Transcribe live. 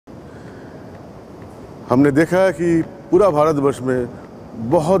हमने देखा है कि पूरा भारतवर्ष में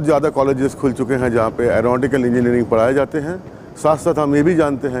बहुत ज़्यादा कॉलेजेस खुल चुके हैं जहाँ पे एरोनॉटिकल इंजीनियरिंग पढ़ाए जाते हैं। साथ साथ हम ये भी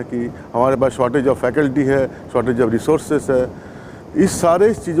जानते हैं कि हमारे पास शॉर्टेज ऑफ फैकल्टी है, शॉर्टेज ऑफ रिसोर्सेस है। इस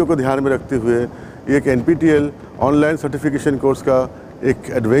सारे चीज़ों को ध्यान में रखते हुए एक NPTEL ऑनलाइन सर्टिफिकेशन कोर्स का एक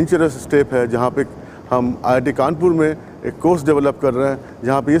एडवेंचरस स्टेप है, जहाँ पे हम IIT कानपुर में एक कोर्स डेवलप कर रहे हैं,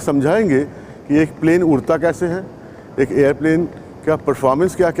 जहाँ पे ये समझाएंगे कि एक प्लेन उड़ता कैसे है, एक एयरप्लेन का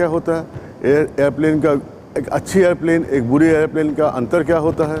परफॉर्मेंस क्या क्या होता है, एयरप्लेन का एक अच्छी एयरप्लेन एक बुरी एयरप्लेन का अंतर क्या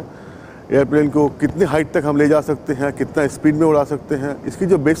होता है, एयरप्लेन को कितनी हाइट तक हम ले जा सकते हैं, कितना स्पीड में उड़ा सकते हैं, इसकी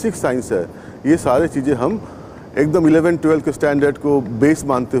जो बेसिक साइंस है, ये सारी चीज़ें हम एकदम 11-12 के स्टैंडर्ड को बेस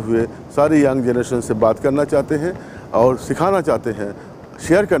मानते हुए सारे यंग जनरेशन से बात करना चाहते हैं और सिखाना चाहते हैं,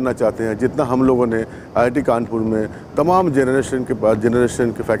 शेयर करना चाहते हैं। जितना हम लोगों ने IIT कानपुर में तमाम जनरेशन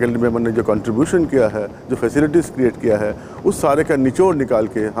के फैकल्टी मेंबर ने जो कंट्रीब्यूशन किया है, जो फैसिलिटीज़ क्रिएट किया है, उस सारे का निचोड़ निकाल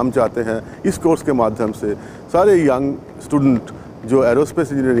के हम चाहते हैं इस कोर्स के माध्यम से सारे यंग स्टूडेंट जो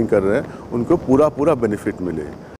एरोस्पेस इंजीनियरिंग कर रहे हैं उनको पूरा बेनिफिट मिले।